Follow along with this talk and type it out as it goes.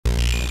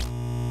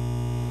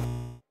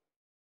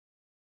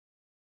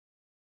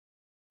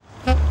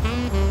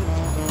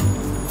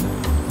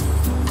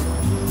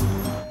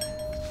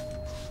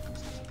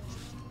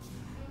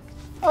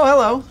Oh,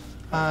 hello,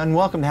 and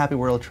welcome to Happy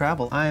World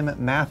Travel. I'm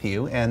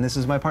Matthew, and this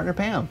is my partner,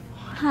 Pam.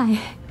 Hi.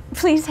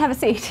 Please have a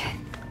seat.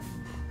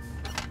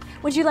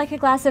 Would you like a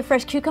glass of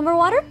fresh cucumber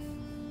water?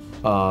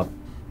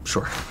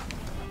 Sure.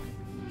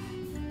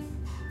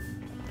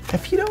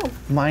 If you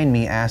don't mind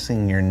me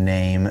asking your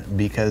name,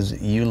 because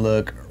you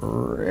look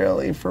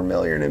really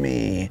familiar to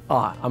me.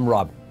 I'm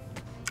Rob.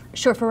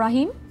 Short for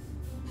Rahim?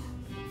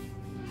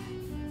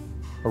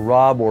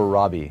 Rob or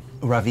Robbie?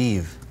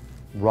 Raviv.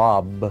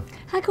 Rob.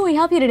 How can we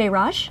help you today,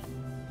 Raj?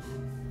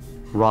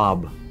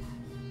 Rob.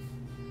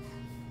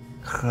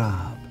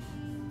 Rob.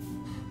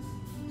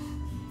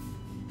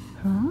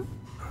 Huh?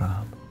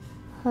 Rob.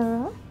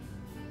 Huh?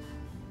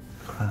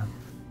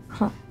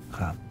 Rob.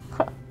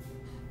 Rob.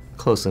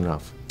 Close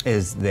enough.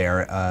 Is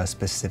there a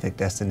specific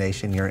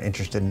destination you're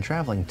interested in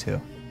traveling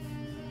to?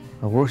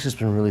 My work's just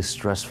been really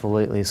stressful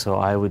lately, so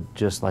I would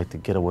just like to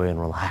get away and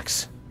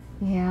relax.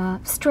 Yeah,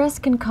 stress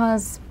can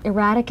cause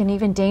erratic and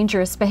even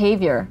dangerous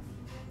behavior.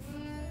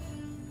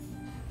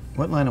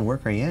 What line of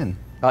work are you in?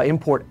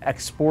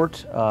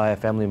 Import-export. I have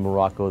family in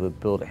Morocco that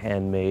build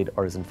handmade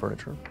artisan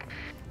furniture.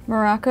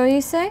 Morocco,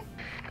 you say?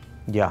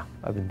 Yeah,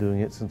 I've been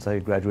doing it since I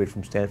graduated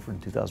from Stanford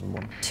in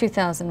 2001.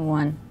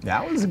 2001.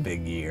 That was a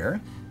big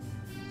year.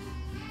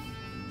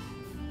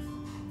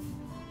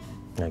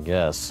 I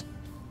guess.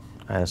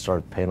 I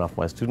started paying off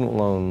my student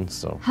loans,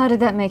 so... How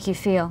did that make you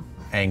feel?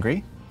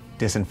 Angry?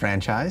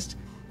 Disenfranchised?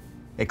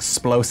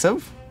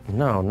 Explosive?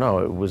 No,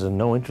 it was a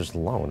no-interest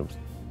loan. It was...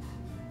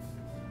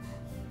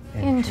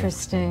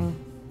 Interesting.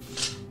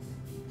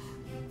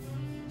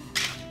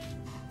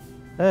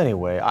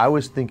 Anyway, I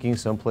was thinking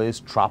someplace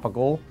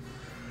tropical,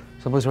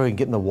 someplace where I can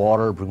get in the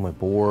water, bring my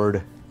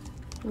board.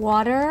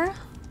 Water,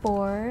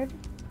 board,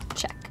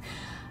 check.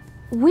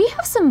 We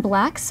have some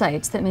black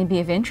sites that may be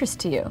of interest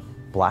to you.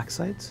 Black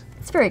sites?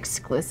 It's very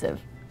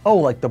exclusive. Oh,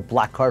 like the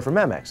black card from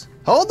Amex.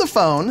 Hold the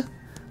phone.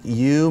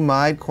 You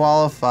might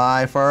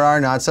qualify for our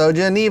Not So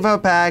Geneva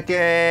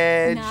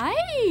Package.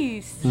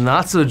 Nice!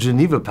 Not so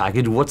Geneva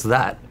Package, what's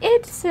that?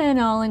 It's an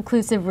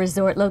all-inclusive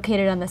resort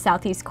located on the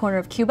southeast corner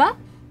of Cuba.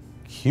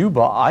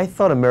 Cuba? I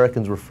thought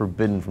Americans were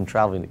forbidden from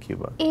traveling to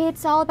Cuba.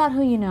 It's all about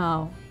who you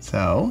know.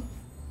 So,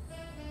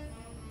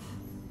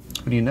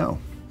 who do you know?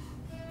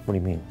 What do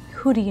you mean?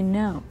 Who do you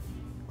know?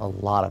 A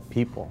lot of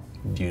people.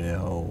 Do you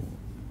know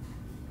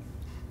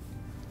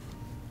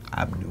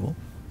Abdul?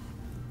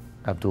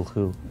 Abdul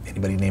who?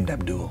 Anybody named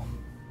Abdul?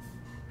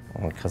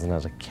 My cousin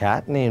has a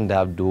cat named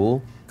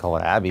Abdul. Call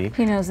it Abby.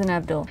 He knows an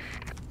Abdul.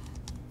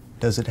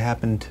 Does it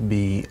happen to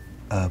be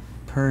a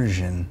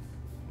Persian?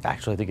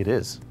 Actually, I think it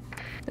is.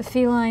 The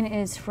feline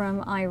is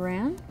from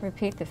Iran.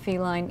 Repeat, the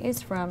feline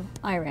is from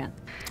Iran.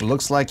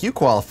 Looks like you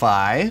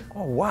qualify.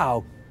 Oh,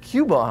 wow.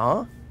 Cuba,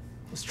 huh?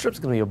 This trip's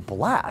gonna be a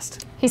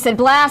blast. He said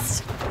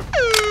blast!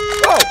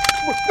 Whoa!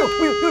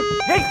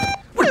 Hey!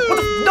 Wait, what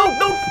the? No!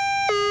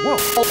 Whoa!